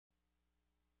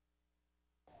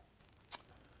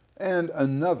And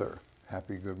another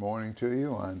happy good morning to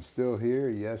you. I'm still here,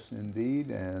 yes indeed,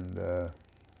 and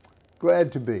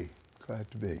glad to be.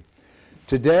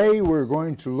 Today we're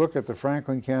going to look at the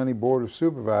Franklin County Board of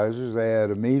Supervisors. They had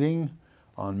a meeting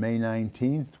on May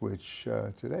 19th, which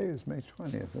today is May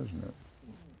 20th, isn't it?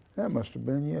 That must have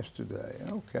been yesterday.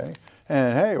 Okay.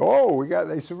 And hey,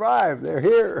 they survived. They're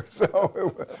here.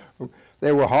 So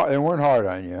they weren't hard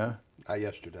on you, huh?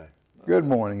 Yesterday. Good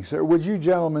morning, sir. Would you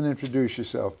gentlemen introduce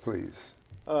yourself, please?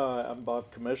 I'm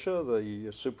Bob Kamisha,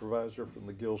 the supervisor from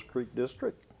the Gills Creek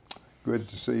District. Good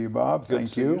to see you, Bob.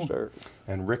 Thank you. Good to see you, sir.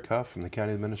 And Rick Huff from the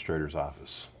County Administrator's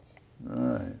Office. All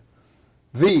right.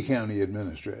 The County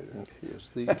Administrator. Yes,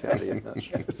 the County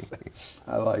Administrator. Yes.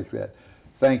 I like that.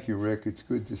 Thank you, Rick. It's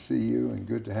good to see you and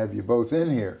good to have you both in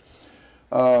here.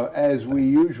 As we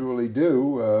usually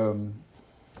do,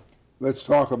 let's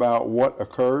talk about what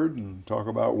occurred and talk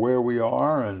about where we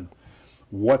are and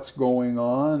what's going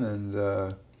on.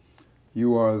 And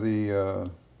you are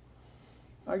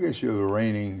I guess you're the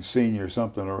reigning senior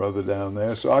something or other down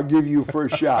there, so I'll give you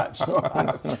first shot. So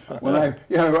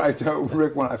I tell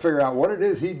Rick, when I figure out what it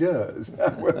is he does,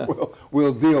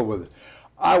 we'll deal with it.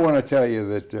 I want to tell you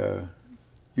that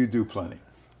you do plenty.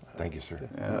 Thank you, sir.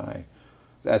 And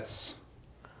that's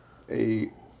the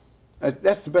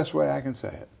best way I can say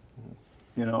it.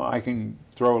 You know, I can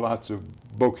throw lots of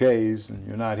bouquets, and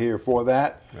you're not here for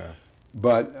that. Yeah.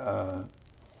 But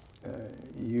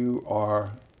you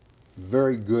are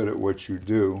very good at what you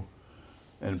do,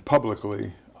 and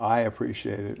publicly, I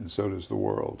appreciate it, and so does the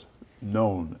world,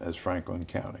 known as Franklin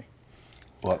County.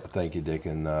 Well, thank you, Dick.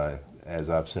 And as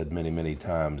I've said many, many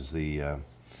times, the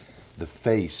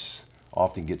face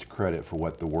often gets credit for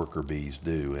what the worker bees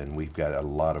do, and we've got a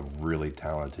lot of really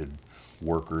talented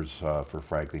workers for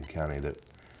Franklin County that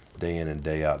day in and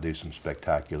day out do some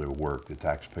spectacular work. The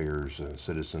taxpayers,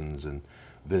 citizens, and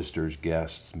visitors,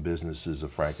 guests, and businesses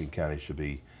of Franklin County should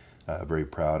be very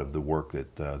proud of the work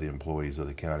that the employees of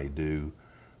the county do.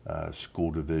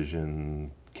 School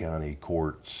division, county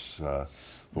courts,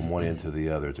 from one end to the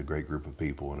other. It's a great group of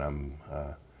people, and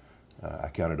I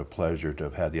count it a pleasure to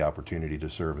have had the opportunity to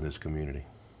serve in this community.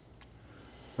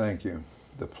 Thank you.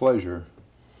 The pleasure,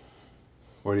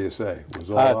 what do you say, was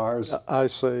all ours? I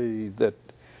say that,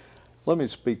 let me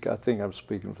speak, I think I'm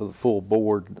speaking for the full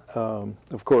board.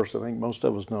 Of course, I think most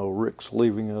of us know Rick's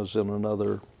leaving us in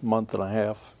another month and a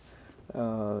half,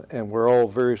 and we're all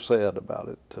very sad about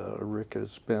it. Rick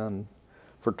has been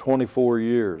for 24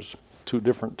 years, 2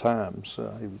 different times.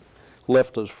 He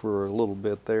left us for a little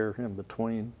bit there in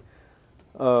between.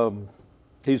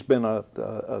 He's been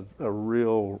a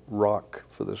real rock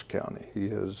for this county.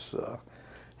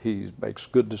 He makes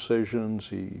good decisions.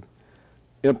 He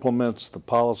implements the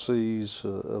policies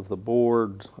of the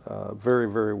board very,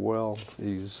 very well.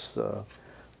 He's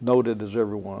noted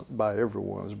by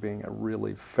everyone as being a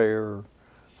really fair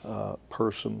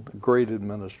person, a great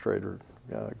administrator,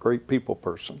 great people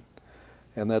person.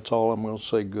 And that's all I'm going to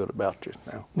say good about you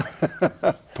now.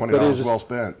 $20 well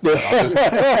spent. Yeah.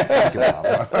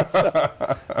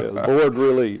 The board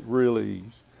really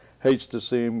hates to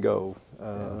see him go,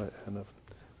 and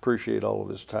appreciate all of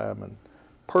his time and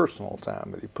personal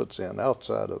time that he puts in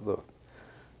outside of the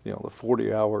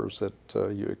 40 hours that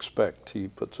you expect. He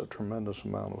puts a tremendous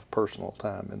amount of personal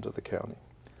time into the county.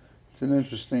 It's an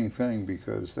interesting thing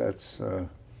because that's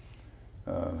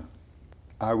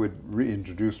I would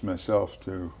reintroduce myself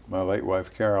to my late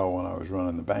wife Carol when I was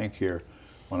running the bank here,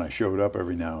 when I showed up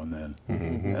every now and then.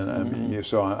 And I mean,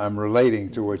 so I'm relating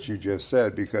to what you just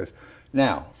said, because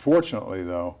now, fortunately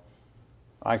though,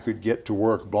 I could get to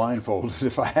work blindfolded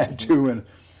if I had to, and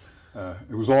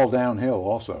it was all downhill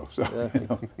also. So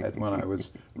when I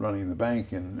was running the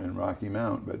bank in Rocky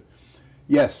Mount. But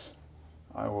yes,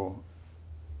 I will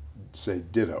say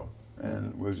ditto,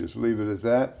 and we'll just leave it at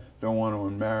that. Don't want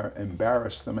to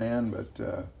embarrass the man, but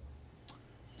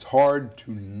it's hard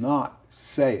to not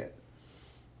say it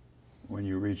when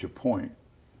you reach a point,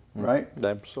 right?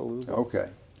 Absolutely. Okay.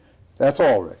 That's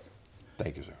all, Rick.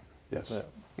 Thank you, sir. Yes. Yeah.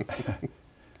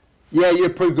 Yeah,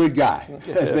 you're a pretty good guy.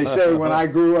 As they say when I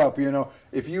grew up, you know,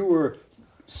 if you were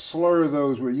slur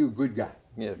those, were you a good guy?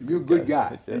 Yeah, you're a good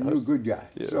guy, yeah, and you're a good guy.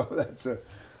 Yeah. So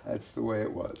that's the way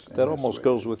it was. That almost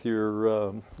goes with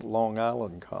your Long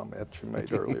Island comment you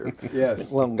made earlier. Yes.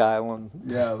 Long Island.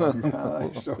 Yeah, Long Island. I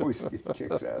used to always get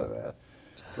kicks out of that.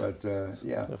 But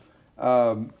yeah,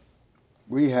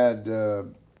 we had the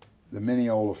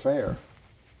Mineola Fair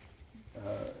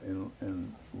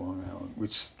in Long Island,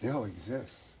 which still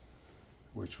exists,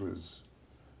 which was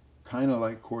kind of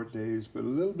like court days, but a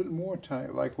little bit more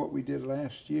tight, like what we did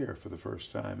last year for the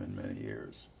first time in many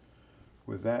years.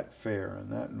 with that fair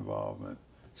and that involvement.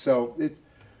 So it's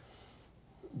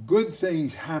good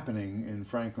things happening in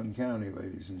Franklin County,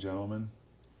 ladies and gentlemen.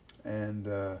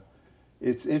 And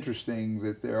it's interesting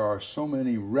that there are so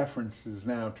many references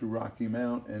now to Rocky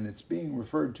Mount, and it's being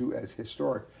referred to as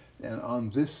historic. And on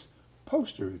this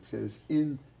poster it says,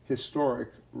 in historic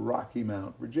Rocky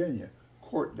Mount, Virginia,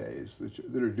 court days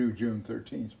that are due June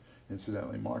 13th.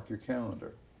 Incidentally, mark your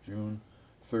calendar, June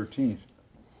 13th.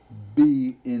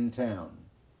 Be in town.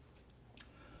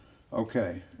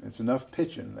 Okay, it's enough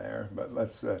pitching there, but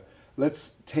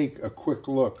let's take a quick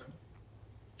look.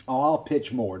 Oh, I'll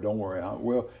pitch more, don't worry.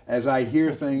 As I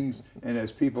hear things and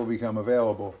as people become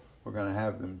available, we're going to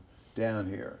have them down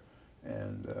here.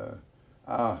 And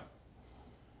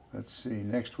let's see,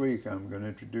 next week I'm going to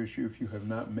introduce you, if you have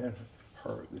not met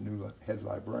her, the new head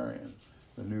librarian,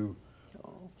 the new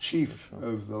chief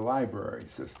of the library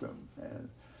system. And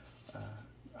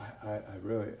I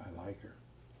like her.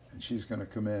 And she's going to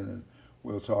come in and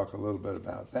we'll talk a little bit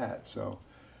about that. So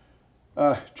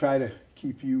try to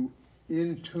keep you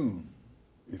in tune,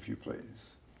 if you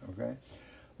please, okay?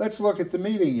 Let's look at the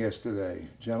meeting yesterday,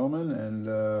 gentlemen,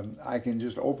 and I can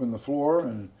just open the floor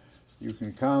and you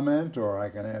can comment, or I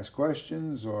can ask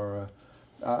questions, or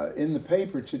in the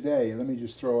paper today, let me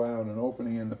just throw out an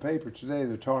opening in the paper today.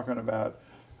 They're talking about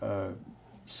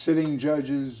sitting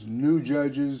judges,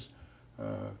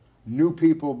 new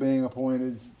people being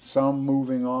appointed, some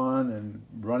moving on and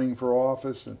running for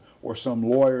office, or some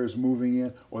lawyers moving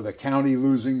in, or the county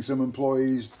losing some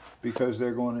employees because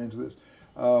they're going into this.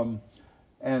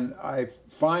 And I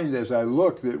find as I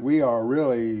look that we are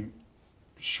really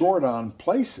short on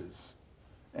places,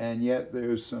 and yet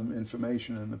there's some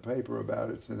information in the paper about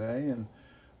it today. And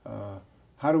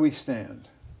how do we stand?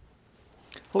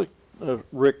 Well,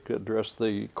 Rick addressed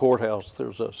the courthouse.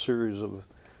 There's a series of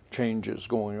changes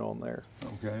going on there.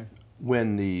 Okay.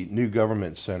 When the new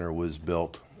government center was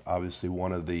built, obviously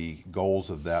one of the goals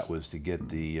of that was to get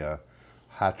the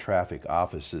high traffic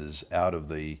offices out of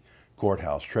the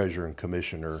courthouse, treasurer and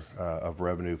commissioner of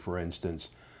revenue, for instance,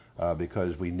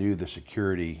 because we knew the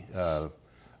security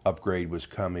upgrade was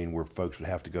coming where folks would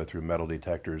have to go through metal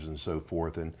detectors and so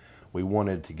forth, and we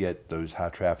wanted to get those high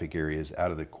traffic areas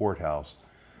out of the courthouse.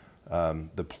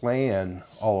 The plan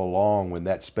all along when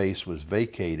that space was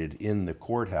vacated in the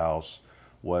courthouse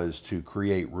was to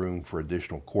create room for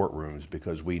additional courtrooms,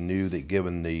 because we knew that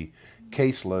given the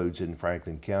caseloads in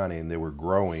Franklin County, and they were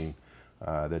growing,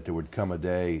 that there would come a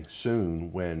day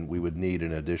soon when we would need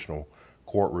an additional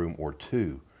courtroom or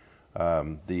two.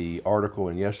 The article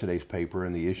in yesterday's paper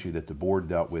and the issue that the board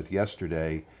dealt with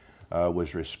yesterday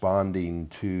was responding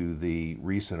to the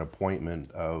recent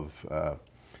appointment of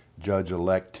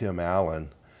Judge-elect Tim Allen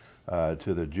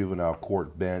to the juvenile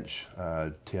court bench.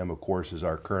 Tim, of course, is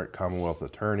our current Commonwealth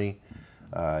attorney.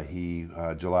 He,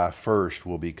 July 1st,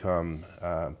 will become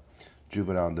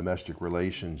juvenile and domestic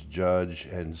relations judge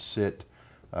and sit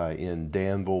in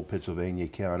Danville, Pittsylvania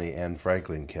County and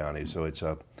Franklin County. So it's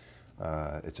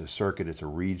a circuit, it's a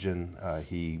region.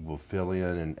 He will fill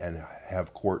in and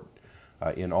have court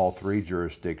in all three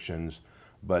jurisdictions,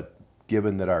 but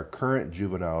given that our current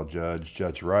juvenile judge,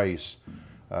 Judge Rice,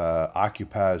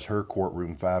 occupies her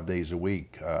courtroom 5 days a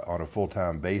week on a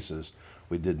full-time basis,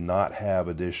 we did not have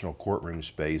additional courtroom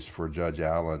space for Judge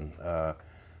Allen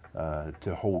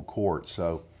to hold court.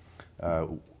 So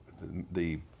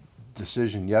the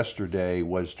decision yesterday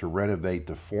was to renovate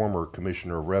the former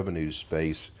Commissioner of Revenue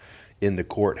space in the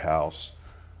courthouse,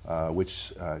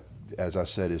 which, as I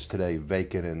said, is today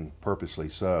vacant, and purposely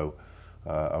so,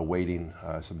 awaiting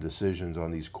some decisions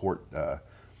on these court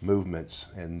movements.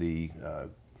 And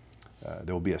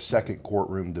there will be a second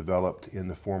courtroom developed in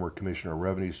the former Commissioner of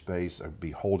Revenue space. There'll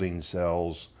be holding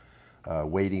cells,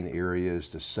 waiting areas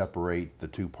to separate the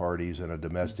two parties in a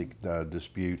domestic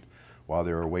dispute while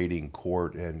they're awaiting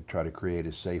court, and try to create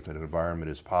as safe an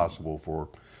environment as possible for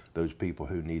those people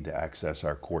who need to access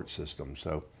our court system.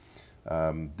 So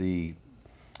the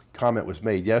comment was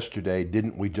made yesterday,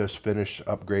 didn't we just finish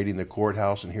upgrading the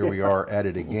courthouse, and here we are at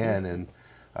it again?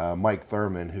 And Mike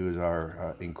Thurman, who is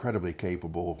our incredibly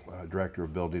capable Director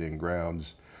of Building and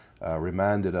Grounds,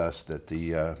 reminded us that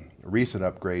the recent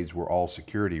upgrades were all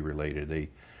security related.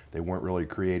 They weren't really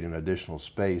creating additional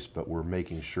space, but were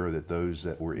making sure that those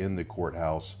that were in the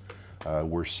courthouse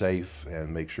were safe,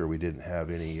 and make sure we didn't have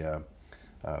any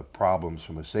problems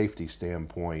from a safety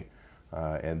standpoint.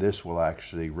 And this will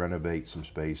actually renovate some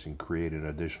space and create an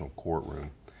additional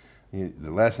courtroom.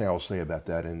 The last thing I'll say about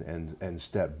that, and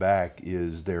step back,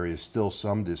 is there is still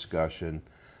some discussion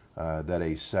that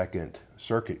a second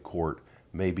circuit court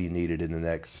may be needed in the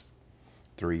next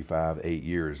 3, 5, 8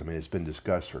 years. I mean, it's been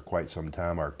discussed for quite some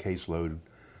time. Our caseload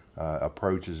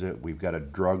approaches it. We've got a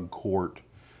drug court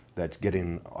that's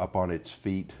getting up on its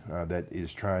feet that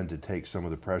is trying to take some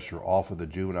of the pressure off of the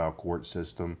juvenile court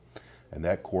system, and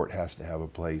that court has to have a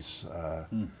place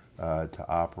to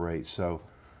operate. So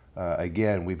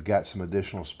again, we've got some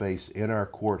additional space in our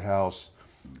courthouse.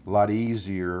 A lot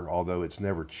easier, although it's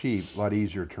never cheap, a lot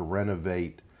easier to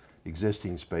renovate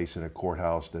existing space in a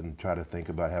courthouse than try to think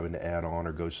about having to add on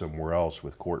or go somewhere else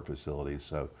with court facilities.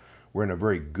 So we're in a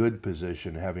very good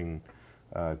position, having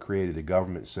created a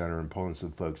government center and pulling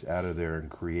some folks out of there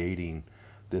and creating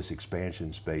this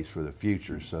expansion space for the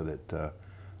future, so that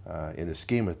in the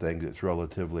scheme of things, it's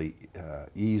relatively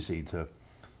easy to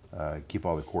keep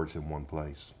all the courts in one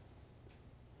place.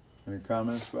 Any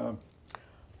comments, Bob?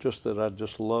 Just that I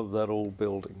just love that old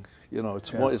building. You know,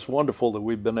 it's wonderful that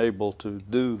we've been able to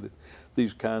do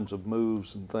these kinds of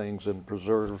moves and things and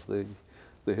preserve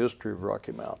the history of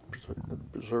Rocky Mountain,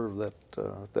 preserve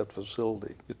that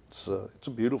facility. It's a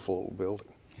beautiful old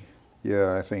building.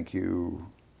 Yeah, I think you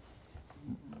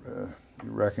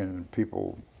reckon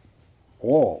people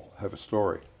all have a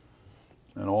story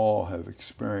and all have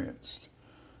experienced,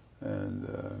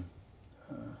 and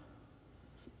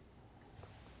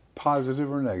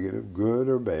positive or negative, good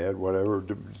or bad, whatever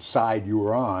side you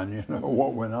were on, you know,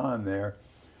 what went on there.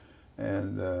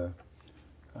 And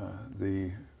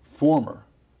the former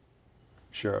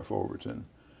Sheriff Overton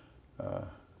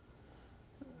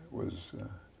was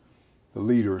the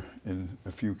leader in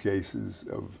a few cases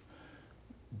of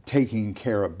taking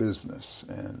care of business,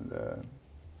 and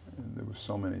there were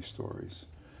so many stories.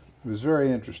 It was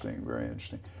very interesting, very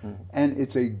interesting. Mm-hmm. And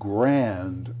it's a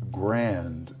grand,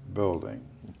 grand building.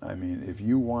 I mean, if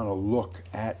you want to look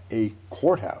at a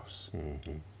courthouse,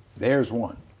 mm-hmm. there's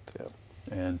one. Yeah.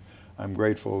 And I'm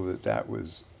grateful that that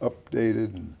was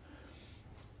updated and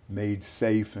made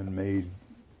safe and made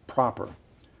proper.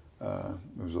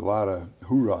 There was a lot of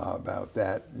hoorah about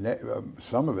that,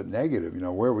 some of it negative, you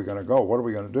know, where are we going to go, what are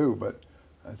we going to do, but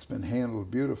it's been handled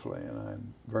beautifully, and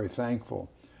I'm very thankful.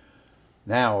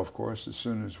 Now, of course, as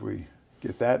soon as we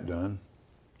get that done,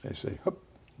 they say, "Hup,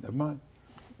 never mind."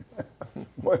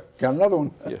 What, got another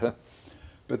one? Yeah.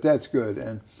 But that's good.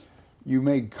 And you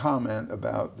made comment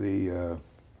about the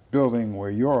building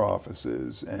where your office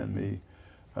is and the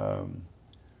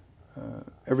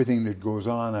everything that goes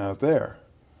on out there.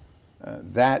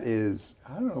 That is,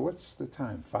 I don't know, what's the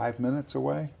time, 5 minutes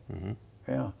away? Mm-hmm.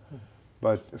 Yeah.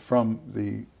 But from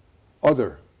the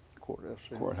other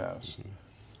courthouse. Mm-hmm.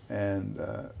 And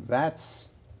that's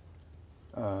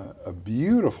a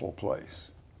beautiful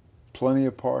place. Plenty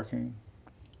of parking,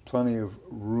 plenty of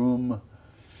room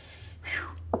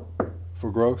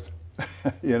for growth,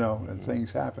 you know, and things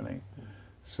happening.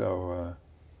 So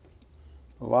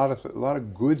a lot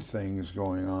of good things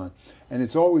going on, and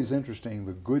it's always interesting.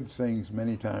 The good things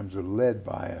many times are led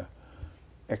by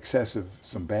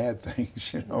some bad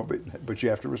things, you know. But you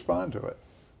have to respond to it.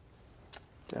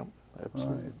 Yeah,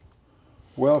 absolutely. Right.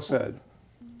 Well said.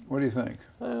 What do you think?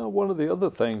 One of the other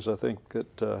things I think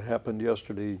that happened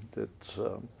yesterday that's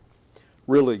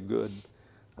really good,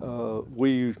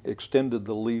 we extended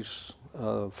the lease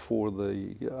for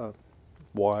the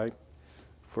Y.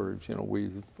 For, you know,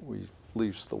 we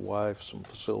leased the Y some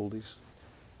facilities,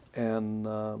 and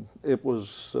it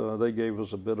was they gave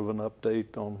us a bit of an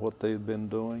update on what they had been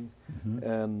doing, mm-hmm.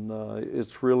 and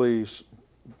it's really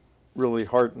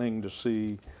heartening to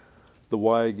see the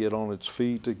Y get on its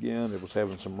feet again. It was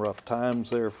having some rough times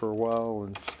there for a while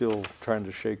and still trying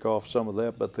to shake off some of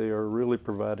that, but they are really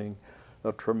providing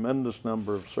a tremendous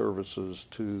number of services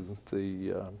to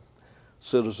the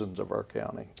citizens of our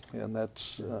county, and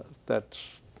that's you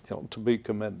know, to be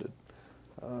commended.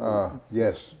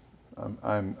 Yes,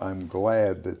 I'm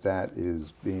glad that that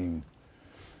is being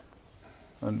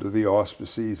under the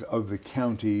auspices of the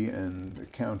county and the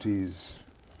county's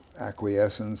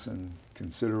acquiescence and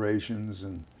considerations,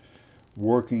 and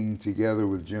working together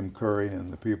with Jim Curry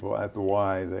and the people at the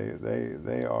Y.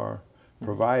 They are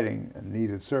providing a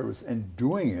needed service and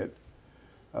doing it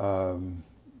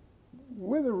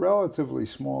with a relatively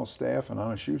small staff and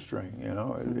on a shoestring. You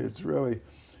know, it's really.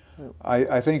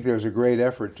 I think there's a great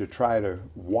effort to try to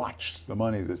watch the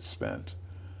money that's spent,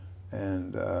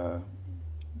 and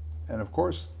of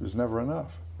course there's never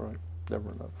enough. Right.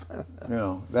 Never enough. You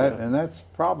know, that, yeah. And that's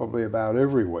probably about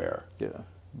everywhere. Yeah.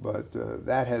 But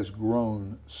that has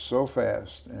grown so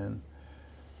fast, and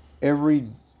every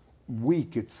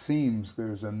week it seems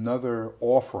there's another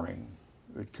offering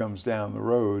that comes down the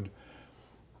road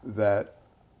that,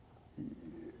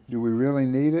 do we really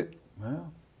need it?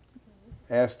 Well,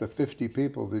 ask the 50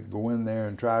 people that go in there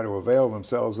and try to avail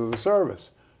themselves of the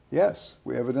service. Yes,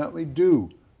 we evidently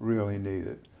do really need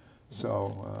it.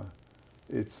 So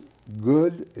it's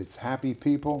good, it's happy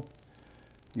people.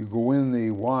 You go in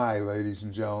the Y, ladies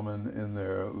and gentlemen, in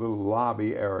their little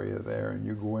lobby area there, and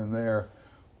you go in there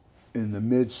in the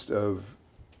midst of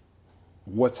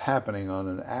what's happening on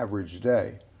an average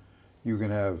day. You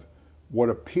can have what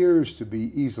appears to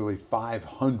be easily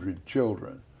 500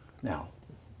 children. Now,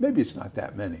 maybe it's not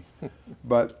that many,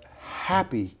 but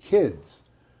happy kids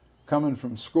coming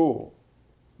from school,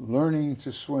 learning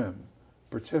to swim,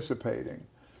 participating,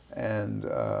 and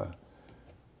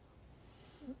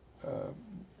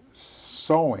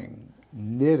sewing,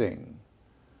 knitting,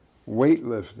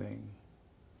 weightlifting,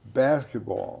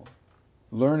 basketball,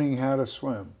 learning how to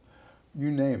swim, you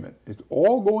name it. It's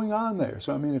all going on there.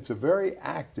 So, I mean, it's a very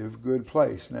active, good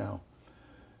place. Now,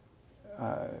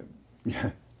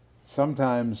 yeah,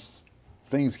 sometimes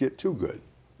things get too good.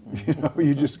 You know,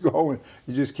 you just go and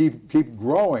you just keep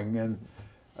growing. And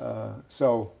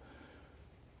so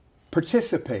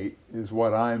participate is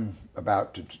what I'm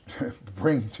about to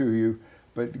bring to you.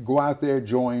 But go out there,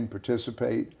 join,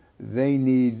 participate. They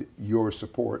need your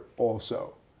support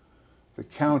also. The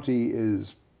county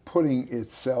is putting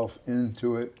itself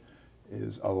into it,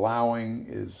 is allowing,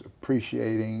 is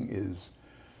appreciating, is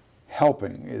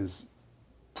helping, is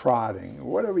prodding,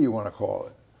 whatever you want to call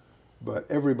it. But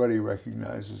everybody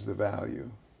recognizes the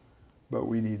value. But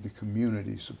we need the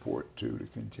community support too to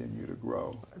continue to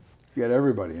grow. Get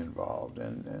everybody involved,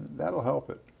 and that'll help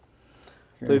it.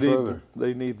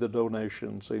 They need the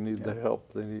donations. They need the help.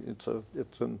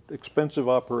 It's an expensive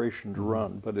operation to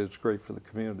run, but it's great for the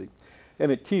community.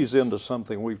 And it keys into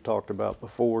something we've talked about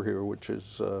before here, which is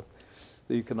the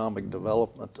economic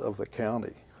development of the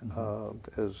county.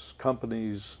 As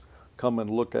companies come and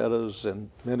look at us,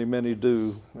 and many, many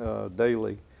do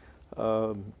daily,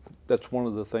 that's one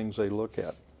of the things they look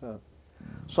at.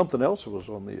 Something else that was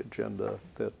on the agenda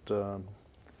that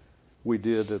we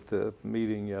did at the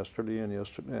meeting yesterday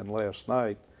and last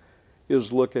night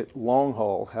is look at long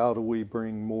haul. How do we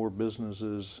bring more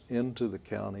businesses into the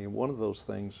county? And one of those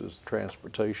things is the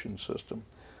transportation system.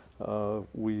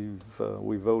 We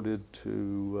voted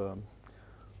to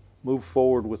move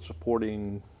forward with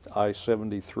supporting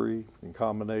I-73 in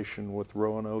combination with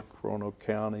Roanoke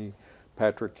County,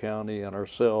 Patrick County, and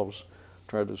ourselves,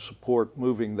 try to support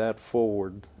moving that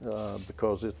forward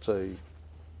because it's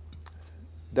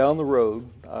down the road,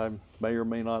 I may or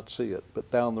may not see it,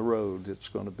 but down the road it's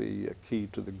going to be a key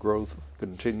to the growth,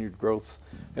 continued growth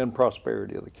and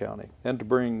prosperity of the county, and to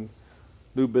bring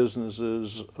new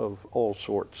businesses of all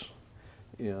sorts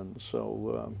in.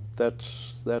 So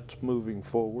that's moving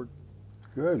forward.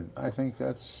 Good. I think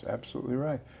that's absolutely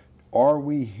right. Are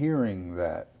we hearing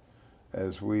that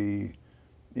as we,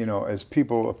 as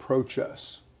people approach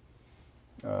us?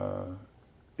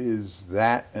 Is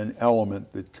that an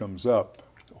element that comes up?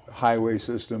 Highway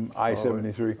system,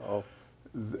 I-73.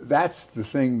 That's the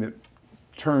thing that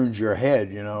turns your head,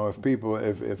 if people,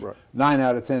 if right. 9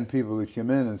 out of 10 people that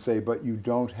come in and say, but you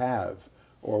don't have,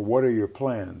 or what are your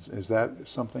plans? Is that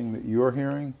something that you're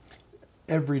hearing?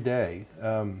 Every day.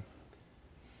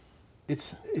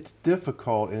 It's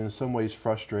difficult and in some ways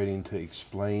frustrating to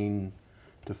explain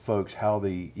to folks how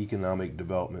the economic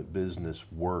development business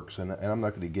works, and I'm not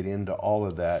going to get into all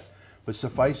of that. But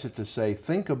suffice it to say,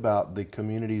 think about the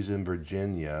communities in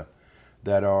Virginia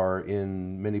that are,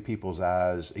 in many people's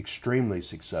eyes, extremely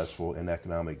successful in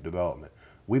economic development.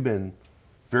 We've been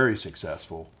very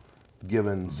successful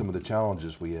given some of the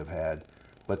challenges we have had.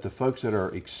 But the folks that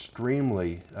are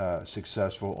extremely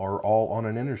successful are all on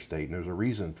an interstate, and there's a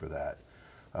reason for that.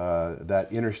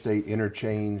 That interstate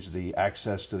interchange, the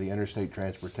access to the interstate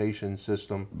transportation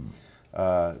system,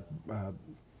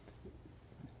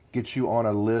 gets you on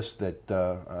a list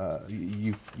that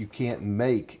you can't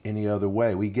make any other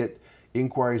way. We get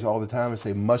inquiries all the time and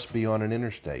say must be on an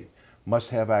interstate, must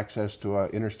have access to an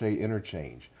interstate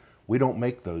interchange. We don't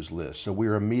make those lists, so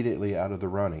we're immediately out of the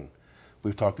running.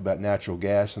 We've talked about natural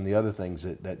gas and the other things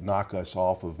that knock us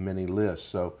off of many lists.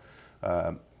 So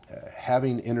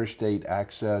having interstate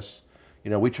access,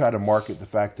 we try to market the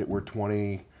fact that we're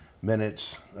 20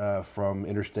 minutes from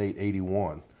Interstate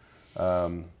 81.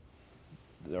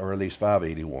 Or at least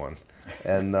 581,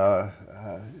 and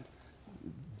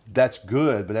that's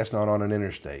good, but that's not on an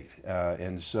interstate.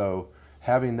 And so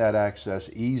having that access,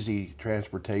 easy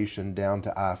transportation down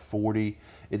to I-40,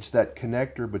 it's that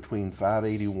connector between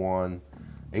 581,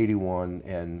 81,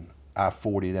 and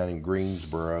I-40 down in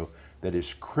Greensboro that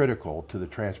is critical to the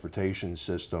transportation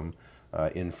system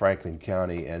in Franklin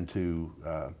County and to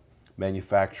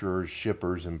manufacturers,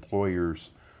 shippers, employers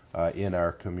in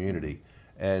our community.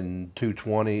 And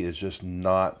 220 is just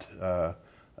not,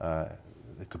 the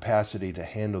capacity to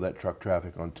handle that truck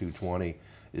traffic on 220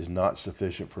 is not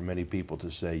sufficient for many people to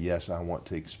say, yes, I want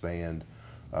to expand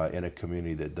in a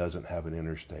community that doesn't have an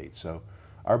interstate. So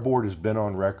our board has been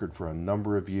on record for a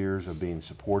number of years of being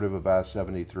supportive of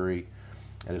I-73.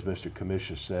 And as Mr.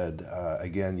 Kamisha said,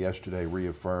 again yesterday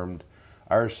reaffirmed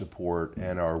our support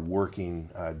and are working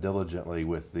diligently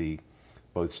with the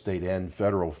both state and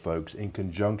federal folks in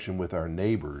conjunction with our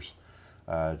neighbors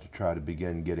to try to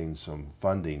begin getting some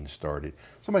funding started.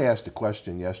 Somebody asked a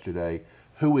question yesterday,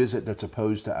 who is it that's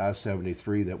opposed to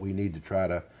I-73 that we need to try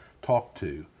to talk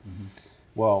to? Mm-hmm.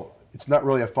 Well, it's not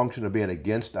really a function of being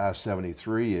against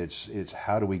I-73, it's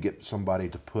how do we get somebody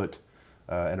to put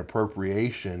an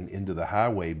appropriation into the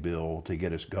highway bill to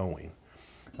get us going.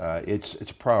 It's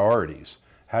priorities.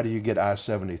 How do you get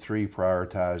I-73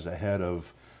 prioritized ahead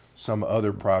of some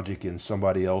other project in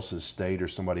somebody else's state or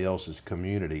somebody else's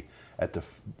community?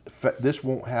 This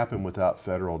won't happen without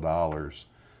federal dollars,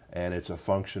 and it's a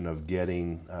function of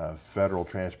getting federal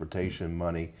transportation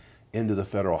money into the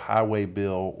federal highway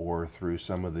bill or through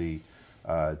some of the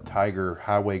Tiger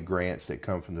highway grants that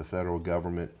come from the federal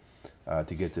government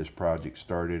to get this project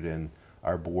started. And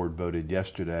our board voted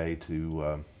yesterday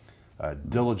to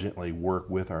diligently work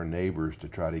with our neighbors to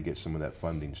try to get some of that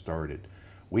funding started.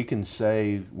 We can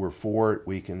say we're for it,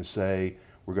 we can say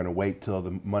we're going to wait till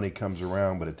the money comes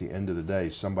around, but at the end of the day,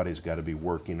 somebody's got to be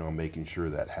working on making sure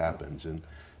that happens. And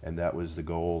that was the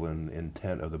goal and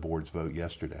intent of the board's vote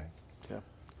yesterday. Yeah.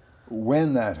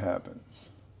 When that happens,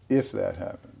 if that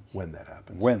happens. When that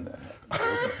happens. When that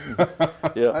happens.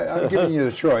 Okay. Yeah. I'm giving you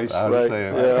the choice. I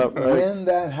understand. Yeah, right. When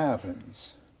that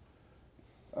happens,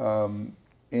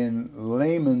 in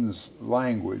layman's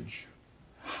language,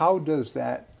 how does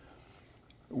that,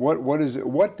 what is it,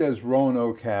 what does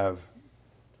Roanoke have?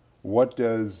 What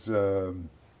does a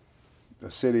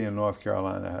city in North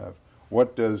Carolina have?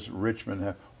 What does Richmond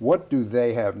have? What do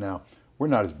they have now? We're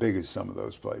not as big as some of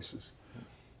those places,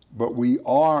 but we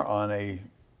are on a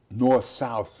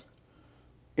north-south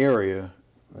area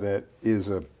that is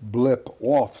a blip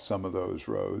off some of those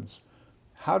roads.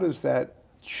 How does that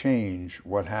change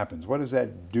what happens? What does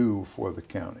that do for the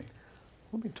county?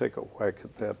 Let me take a whack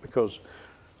at that, because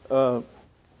Mr.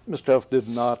 Huff did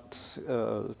not,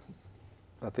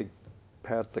 I think,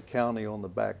 pat the county on the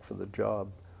back for the job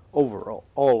overall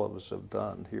all of us have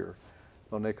done here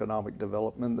on economic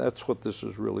development. That's what this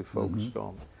is really focused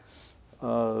on.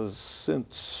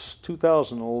 Since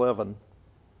 2011,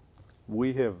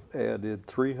 we have added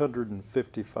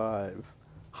 355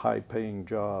 high-paying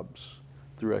jobs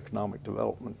through economic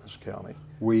development in this county.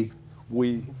 We,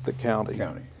 the county.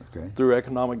 Okay. Through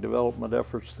economic development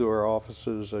efforts through our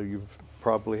offices. You've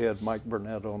probably had Mike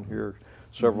Burnett on here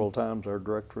several times, our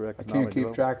director of economic I can't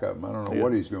keep track of him. I don't know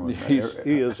what he's doing. He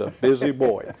is a busy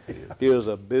boy. He is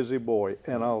a busy boy,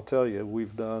 and I'll tell you,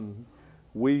 we've done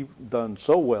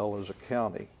so well as a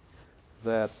county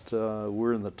that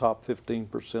we're in the top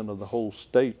 15% of the whole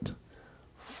state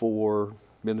for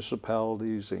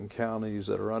municipalities and counties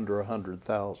that are under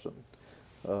 100,000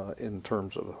 in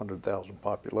terms of 100,000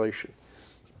 population.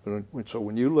 So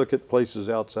when you look at places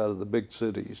outside of the big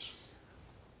cities,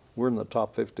 we're in the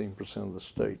top 15% of the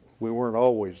state. We weren't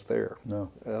always there.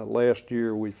 No. Last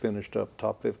year we finished up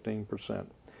top 15%.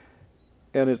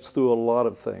 And it's through a lot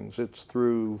of things. It's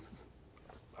through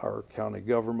our county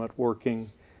government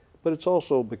working, but it's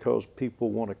also because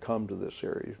people want to come to this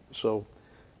area. So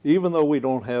even though we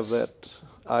don't have that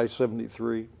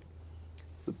I-73,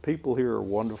 the people here are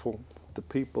wonderful. The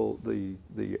people, the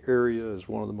area is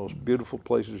one of the most beautiful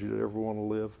places you'd ever want to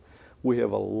live. We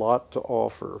have a lot to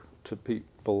offer to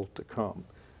people to come.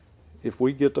 If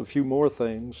we get a few more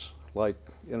things like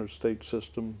interstate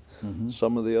system,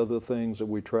 some of the other things that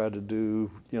we try to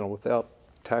do, without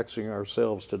taxing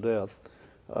ourselves to death,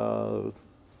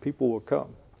 people will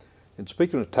come. And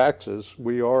speaking of taxes,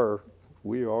 we are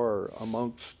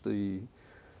amongst the,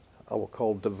 I will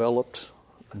call, developed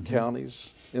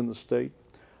counties in the state.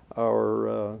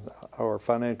 Our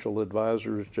financial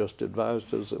advisors just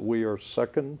advised us that we are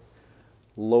second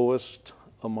lowest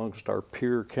amongst our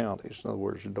peer counties. In other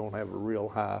words, you don't have a real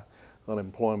high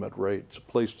unemployment rate. It's a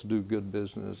place to do good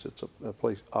business. It's a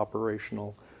place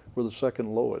operational. We're the second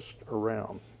lowest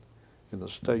around in the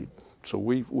state. So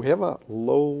we have a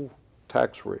low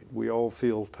tax rate. We all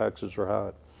feel taxes are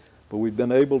high, but we've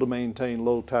been able to maintain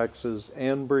low taxes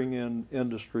and bring in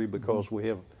industry because we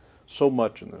have so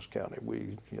much in this county.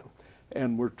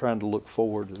 And we're trying to look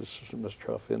forward, as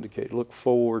Mr. Huff indicated, look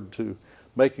forward to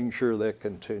making sure that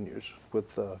continues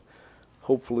with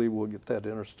hopefully we'll get that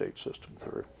interstate system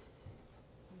through.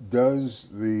 Does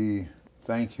the,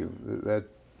 thank you, that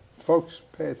folks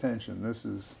pay attention. This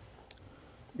is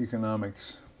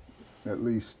economics, at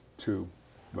least two,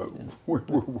 but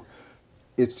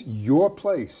it's your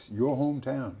place, your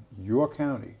hometown, your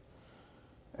county,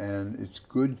 and it's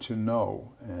good to know.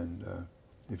 And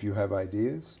if you have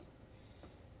ideas,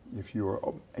 if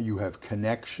you have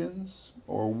connections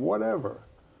or whatever,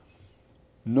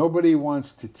 nobody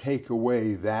wants to take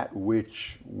away that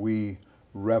which we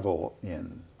revel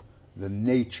in, the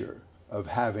nature of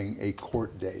having a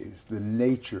court days, the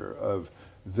nature of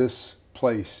this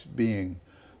place being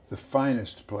the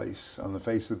finest place on the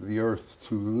face of the earth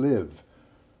to live.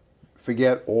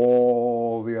 Forget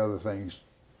all the other things.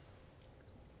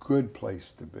 Good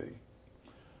place to be.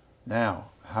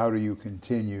 Now, how do you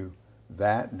continue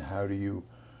that, and how do you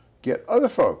get other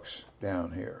folks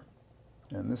down here?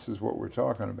 And this is what we're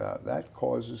talking about. That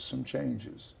causes some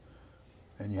changes.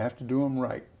 And you have to do them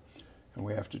right. And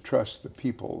we have to trust the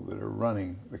people that are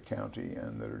running the county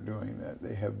and that are doing that.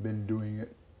 They have been doing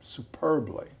it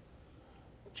superbly,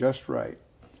 just right.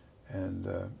 And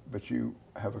but you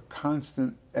have a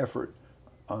constant effort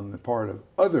on the part of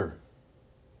other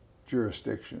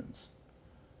jurisdictions,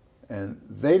 and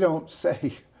they don't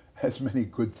say as many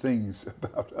good things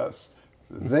about us.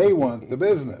 They want the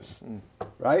business,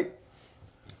 right?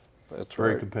 That's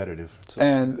Very right. competitive.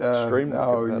 And extremely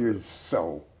oh, competitive. you're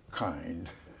so kind.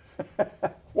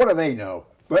 What do they know?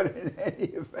 But in any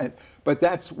event, but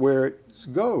that's where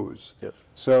it goes. Yes.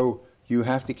 So you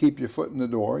have to keep your foot in the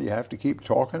door. You have to keep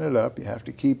talking it up. You have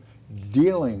to keep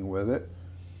dealing with it.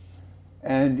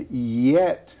 And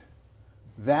yet,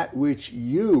 that which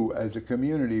you as a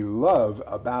community love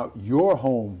about your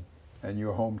home and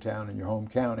your hometown and your home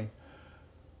county,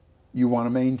 you want to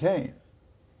maintain.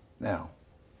 Now,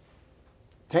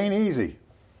 it ain't easy.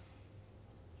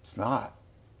 It's not.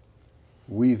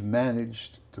 We've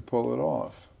managed to pull it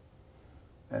off.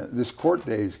 This court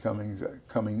days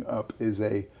coming up is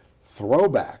a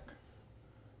throwback,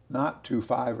 not to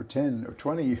 5 or 10 or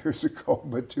 20 years ago,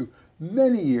 but to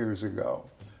many years ago.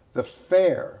 The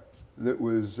fair that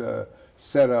was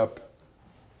set up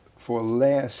for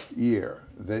last year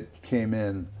that came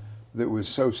in, that was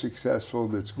so successful,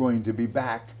 that's going to be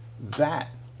back, that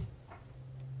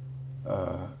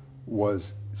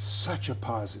was such a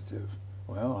positive.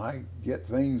 Well, I get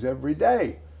things every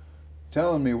day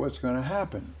telling me what's going to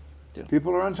happen. Yeah.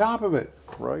 People are on top of it.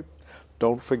 Right.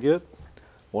 Don't forget,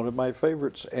 one of my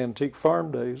favorites, Antique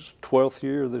Farm Days, 12th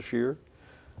year this year.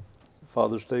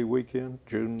 Father's Day weekend,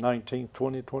 June 19th,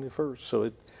 2021.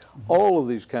 So all of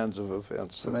these kinds of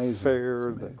events, the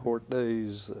fair, the court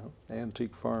days, the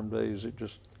Antique Farm Days, it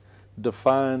just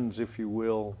defines, if you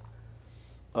will,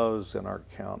 us in our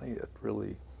county. It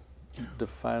really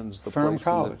defines the Ferrum place.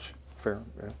 College. Ferrum,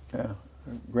 yeah. Yeah.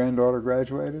 Granddaughter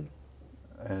graduated,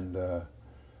 and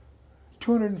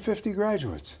 250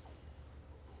 graduates.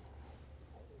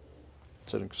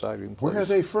 It's an exciting place. Where are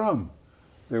they from?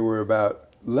 There were about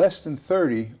less than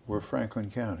 30 were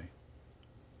Franklin County.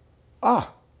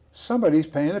 Ah, somebody's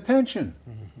paying attention.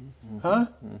 Mm-hmm. Huh?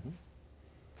 Mm-hmm.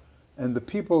 And the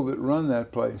people that run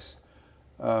that place,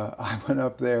 I went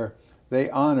up there, they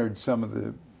honored some of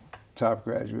the top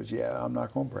graduates. Yeah, I'm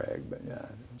not going to brag, but yeah,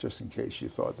 just in case you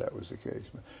thought that was the case.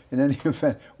 But in any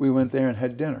event, we went there and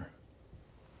had dinner.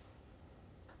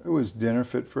 It was dinner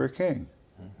fit for a king.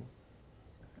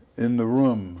 Mm-hmm. In the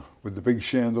room with the big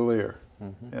chandelier,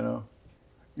 mm-hmm. You know.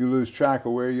 You lose track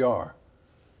of where you are.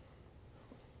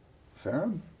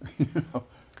 Ferrum? You know.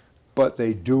 But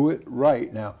they do it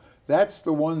right. Now, that's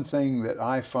the one thing that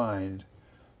I find,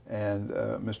 and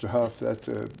Mr. Huff, that's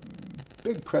a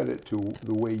big credit to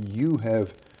the way you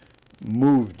have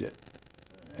moved it.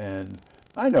 And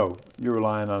I know you're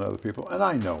relying on other people, and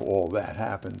I know all that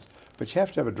happens, but you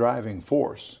have to have a driving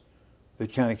force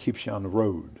that kind of keeps you on the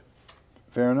road.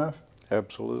 Fair enough?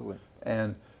 Absolutely.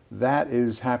 And that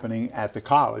is happening at the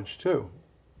college, too.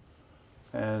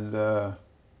 And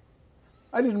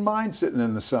I didn't mind sitting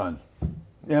in the sun,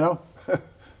 you know,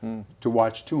 to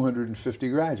watch 250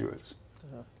 graduates.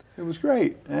 Yeah. It was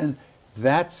great. And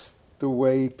that's the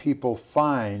way people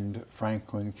find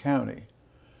Franklin County.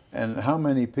 And how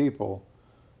many people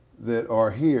that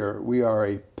are here, we are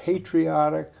a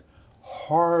patriotic,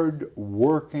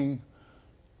 hard-working,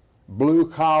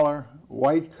 blue-collar,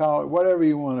 white-collar, whatever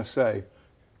you want to say,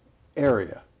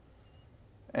 area.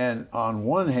 And on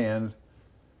one hand,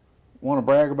 want to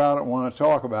brag about it, want to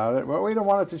talk about it, but we don't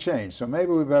want it to change. So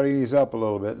maybe we better ease up a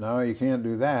little bit. No, you can't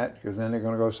do that, because then they're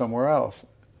going to go somewhere else.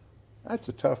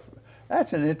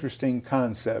 That's an interesting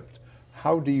concept.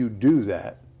 How do you do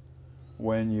that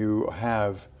when you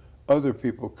have other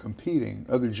people competing,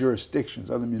 other jurisdictions,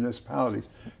 other municipalities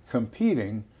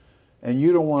competing, and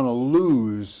you don't want to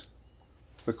lose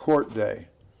the court day,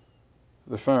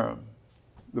 the firm,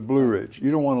 the Blue Ridge.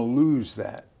 You don't want to lose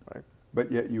that, Right.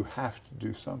 but yet you have to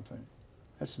do something.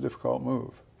 That's a difficult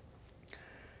move.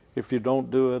 If you don't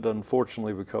do it,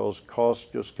 unfortunately, because costs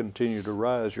just continue to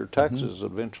rise, your taxes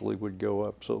eventually would go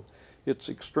up. So it's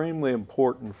extremely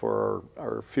important for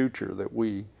our future that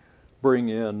we bring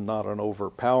in not an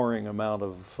overpowering amount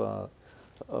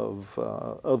of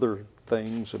other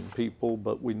things and people,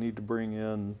 but we need to bring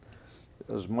in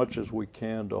as much as we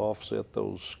can to offset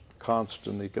those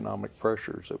constant economic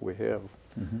pressures that we have.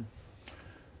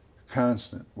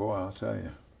 Constant, boy, I'll tell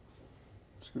you.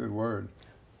 It's a good word.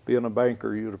 Being a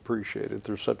banker, you'd appreciate it.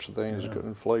 There's such a thing as Yeah.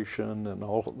 inflation and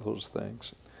all of those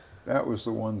things. That was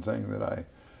the one thing that I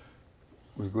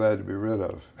was glad to be rid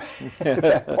of.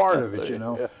 That part of it, you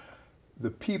know. Yeah. The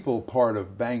people part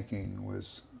of banking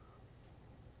was,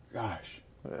 gosh,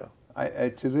 Yeah. I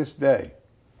to this day,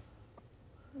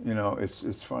 you know,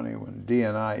 it's funny when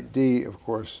D, of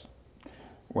course,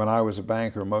 when I was a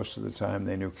banker, most of the time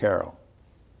they knew Carol,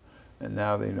 and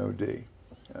now they know D.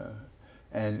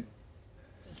 And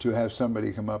to have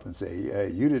somebody come up and say, hey,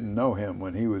 you didn't know him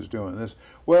when he was doing this.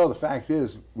 Well, the fact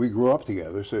is, we grew up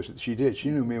together, so she did.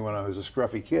 She knew me when I was a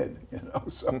scruffy kid, you know,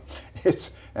 so it's,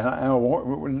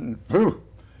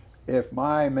 if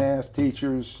my math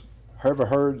teachers ever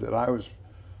heard that I was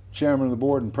chairman of the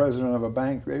board and president of a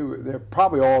bank, they're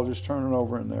probably all just turning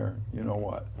over in their, you know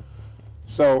what.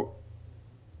 So,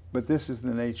 but this is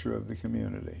the nature of the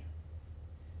community.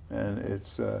 And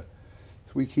it's,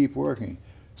 we keep working.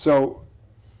 So,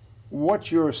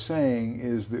 what you're saying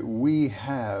is that we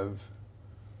have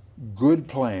good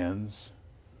plans,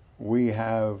 we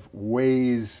have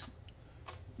ways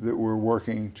that we're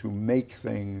working to make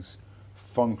things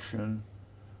function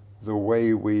the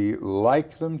way we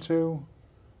like them to,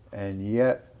 and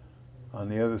yet on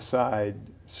the other side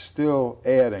still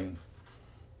adding.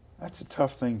 That's a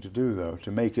tough thing to do, though,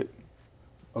 to make it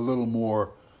a little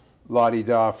more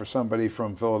la-di-da for somebody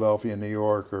from Philadelphia, New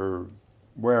York, or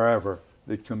wherever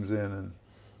that comes in. And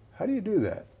how do you do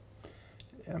that?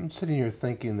 I'm sitting here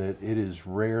thinking that it is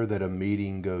rare that a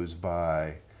meeting goes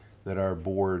by that our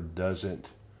board doesn't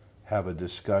have a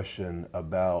discussion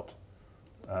about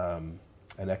an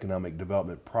economic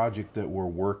development project that we're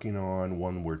working on,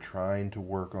 one we're trying to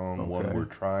work on, one we're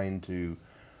trying to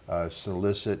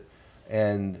solicit.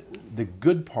 And the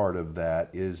good part of that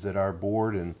is that our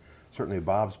board, and certainly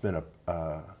Bob's been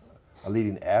a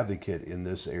leading advocate in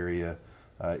this area,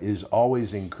 is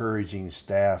always encouraging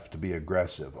staff to be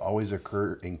aggressive, always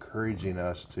encouraging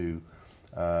us to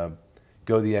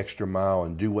go the extra mile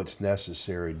and do what's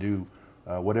necessary, do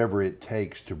whatever it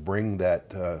takes to bring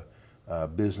that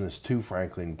business to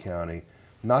Franklin County.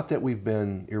 Not that we've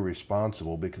been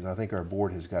irresponsible, because I think our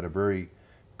board has got a very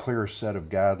clear set of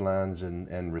guidelines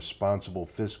and responsible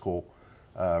fiscal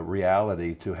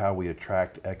reality to how we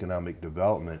attract economic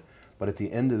development. But at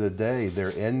the end of the day,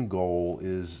 their end goal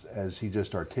is, as he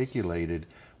just articulated,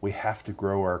 we have to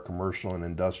grow our commercial and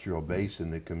industrial base in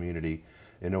the community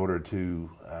in order to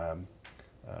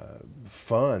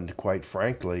fund, quite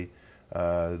frankly,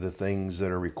 the things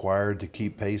that are required to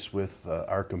keep pace with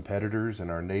our competitors and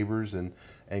our neighbors,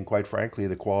 and quite frankly,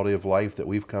 the quality of life that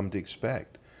we've come to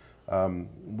expect.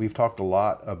 We've talked a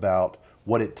lot about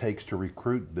what it takes to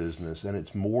recruit business, and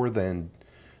it's more than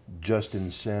just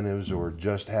incentives or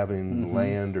just having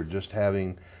land or just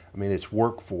having, I mean, it's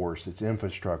workforce, it's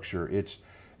infrastructure,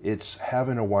 it's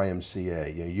having a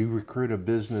YMCA. You know, you recruit a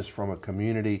business from a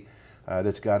community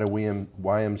that's got a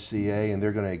YMCA and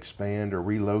they're going to expand or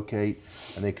relocate,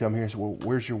 and they come here and say, well,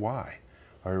 where's your Y?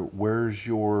 Or where's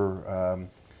your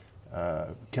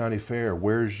county fair?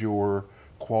 Where's your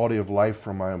quality of life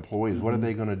for my employees? What are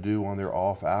they going to do on their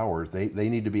off hours? They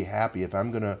need to be happy. If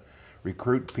I'm going to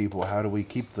recruit people, how do we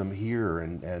keep them here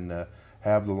and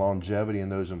have the longevity in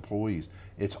those employees?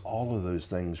 It's all of those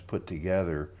things put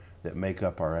together that make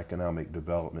up our economic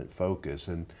development focus.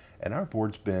 And our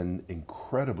board's been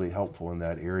incredibly helpful in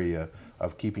that area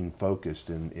of keeping focused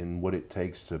in what it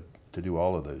takes to do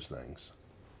all of those things.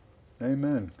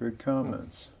 Amen. Good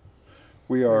comments.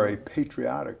 We are a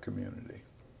patriotic community.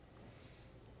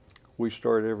 We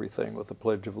start everything with the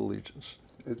Pledge of Allegiance.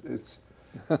 It's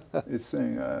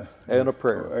saying, and a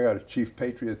prayer. I got a chief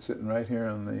patriot sitting right here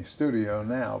in the studio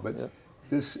now, but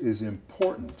this is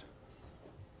important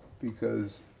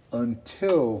because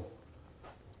until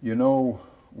you know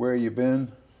where you've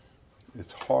been,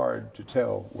 it's hard to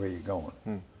tell where you're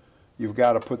going. You've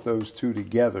got to put those two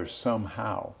together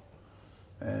somehow.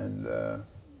 And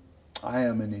I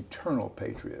am an eternal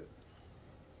patriot.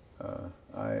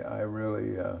 I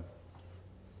really,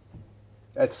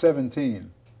 at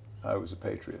 17, I was a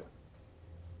patriot.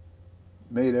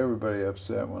 Made everybody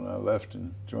upset when I left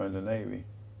and joined the Navy.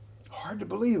 Hard to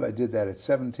believe I did that at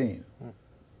 17.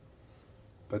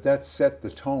 But that set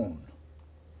the tone,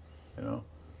 you know,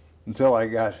 until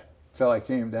I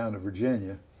came down to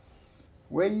Virginia.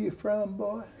 Where you from,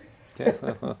 boy?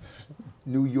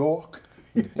 New York.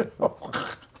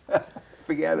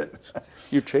 Forget it.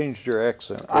 You changed your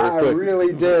accent. I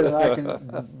really did, and I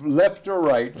can left or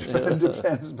right, it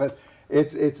depends. But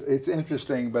it's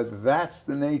interesting. But that's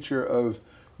the nature of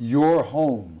your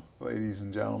home, ladies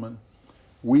and gentlemen.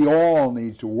 We all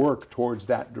need to work towards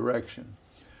that direction.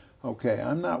 Okay,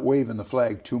 I'm not waving the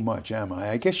flag too much, am I?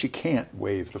 I guess you can't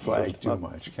wave the flag too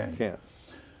much, can you? Can't.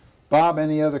 Bob,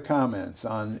 any other comments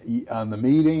on the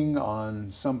meeting,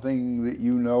 on something that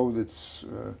you know that's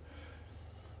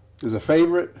is a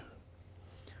favorite?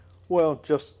 Well,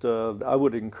 just I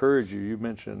would encourage you. You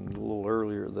mentioned a little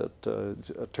earlier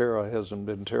that Tara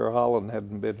Holland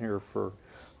hadn't been here for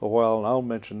a while, and I'll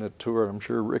mention it to her. I'm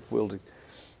sure Rick will,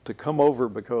 to come over,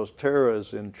 because Tara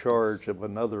is in charge of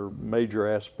another major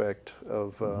aspect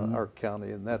of our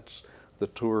county, and that's the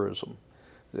tourism.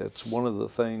 It's one of the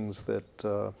things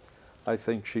that I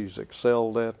think she's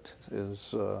excelled at,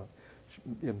 is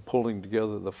in pulling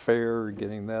together the fair,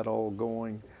 getting that all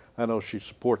going. I know she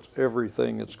supports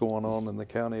everything that's going on in the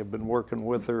county. I've been working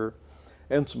with her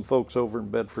and some folks over in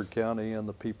Bedford County and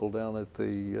the people down at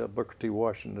the Booker T.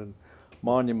 Washington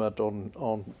Monument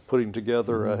on putting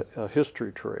together a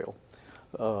history trail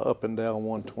up and down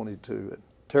 122.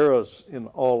 Tara's in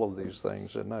all of these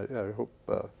things, and I hope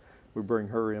we bring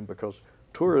her in, because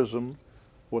tourism,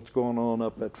 what's going on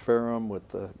up at Ferrum with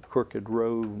the Crooked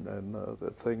Road and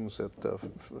the things that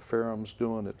Ferrum's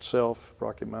doing itself,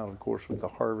 Rocky Mountain, of course, with the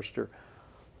Harvester.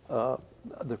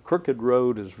 The Crooked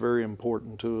Road is very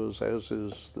important to us, as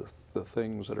is the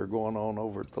things that are going on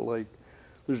over at the lake.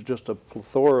 There's just a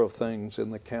plethora of things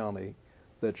in the county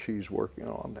that she's working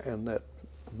on, and that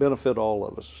benefit all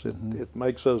of us. It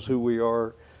makes us who we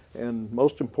are, and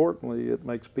most importantly, it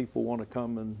makes people want to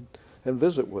come and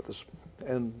visit with us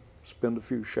and spend a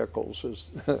few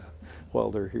shekels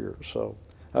while they're here. So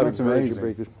that's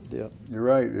amazing. Yeah, you're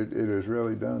right. It has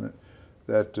really done it.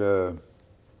 That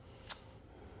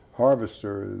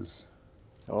Harvester is.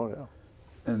 Oh yeah.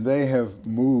 And they have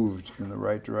moved in the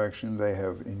right direction. They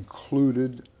have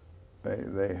included.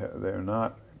 They're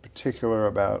not particular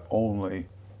about only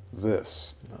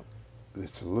this. No.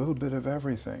 It's a little bit of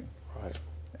everything. Right.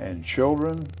 And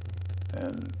children,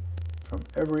 and from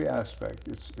every aspect,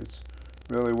 it's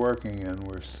really working, and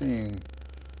we're seeing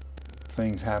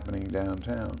things happening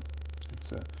downtown.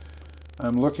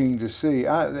 I'm looking to see.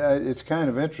 It's kind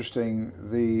of interesting.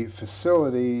 The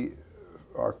facility,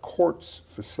 our courts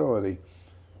facility.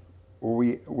 Are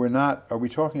we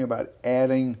talking about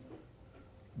adding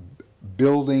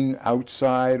building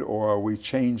outside, or are we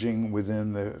changing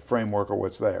within the framework of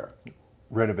what's there?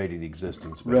 Renovating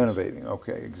existing space. Renovating,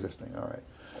 okay, existing, all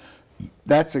right.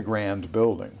 That's a grand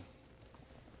building.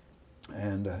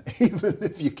 And even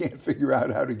if you can't figure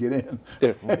out how to get in,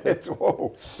 it's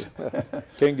whoa.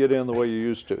 Can't get in the way you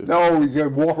used to. No, you got to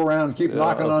walk around and keep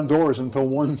knocking on doors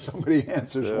until somebody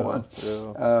answers one.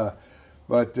 Yeah.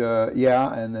 But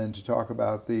yeah, and then to talk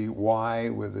about the Y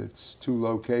with its 2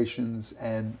 locations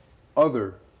and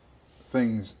other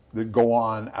things that go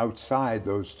on outside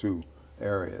those 2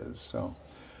 areas. So,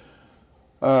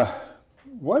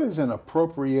 what is an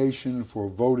appropriation for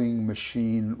voting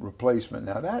machine replacement?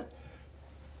 Now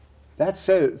that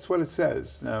says, it's what it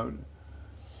says. Now,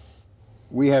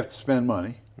 we have to spend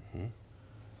money.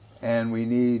 And we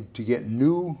need to get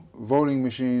new voting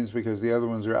machines because the other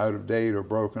ones are out of date or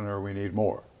broken, or we need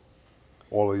more.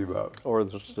 All of the above. Or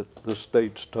the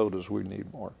state's told us we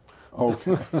need more.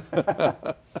 Okay.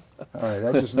 All right,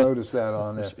 I just noticed that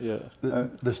on there. Yeah.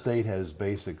 The state has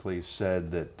basically said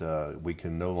that we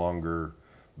can no longer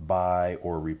buy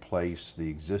or replace the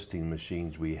existing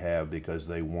machines we have, because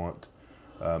they want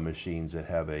machines that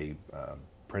have a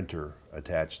printer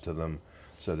attached to them,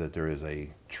 so that there is a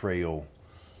trail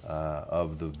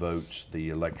of the votes. The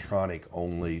electronic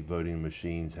only voting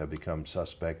machines have become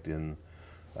suspect in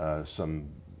some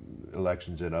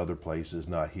elections in other places,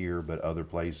 not here, but other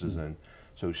places. And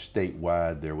so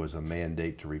statewide, there was a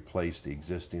mandate to replace the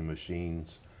existing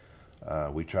machines.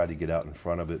 We tried to get out in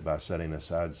front of it by setting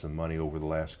aside some money over the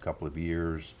last couple of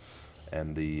years,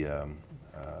 and the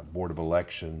Board of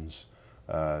Elections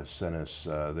sent us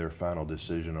their final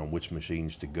decision on which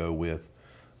machines to go with.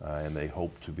 And they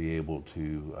hope to be able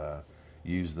to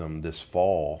use them this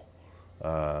fall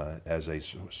as a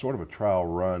sort of a trial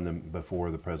run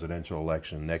before the presidential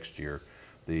election next year.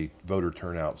 The voter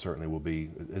turnout certainly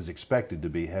is expected to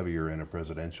be heavier in a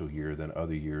presidential year than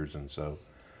other years, and so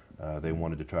they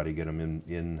wanted to try to get them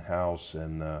in-house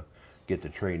and get the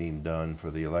training done for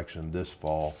the election this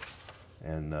fall,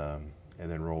 and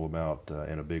then roll them out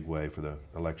in a big way for the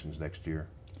elections next year.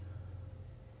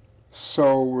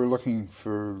 So we're looking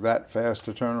for that fast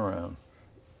a turnaround.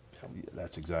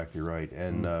 That's exactly right.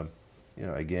 And you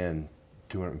know, again,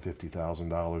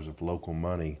 $250,000 of local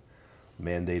money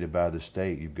mandated by the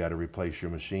state. You've got to replace your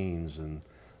machines, and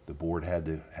the board had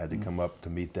to come up to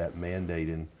meet that mandate.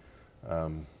 And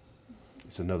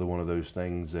it's another one of those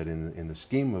things that, in the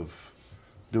scheme of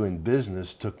doing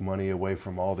business, took money away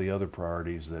from all the other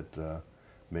priorities that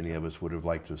many of us would have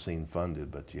liked to have seen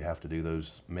funded. But you have to do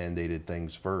those mandated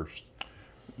things first.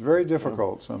 Very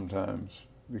difficult sometimes,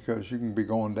 because you can be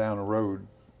going down a road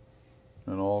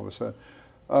and all of a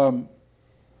sudden.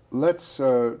 Let's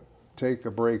take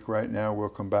a break right now. We'll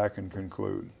come back and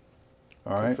conclude.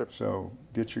 All right? Sure. So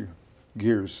get your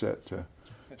gears set to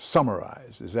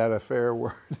summarize. Is that a fair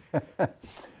word?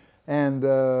 And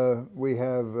we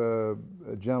have a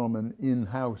gentleman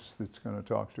in-house that's going to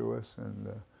talk to us, and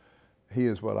he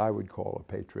is what I would call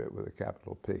a patriot with a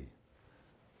capital P.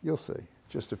 You'll see.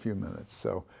 Just a few minutes.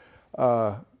 So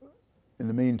in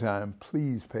the meantime,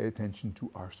 please pay attention to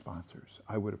our sponsors.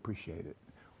 I would appreciate it.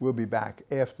 We'll be back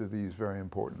after these very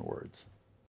important words.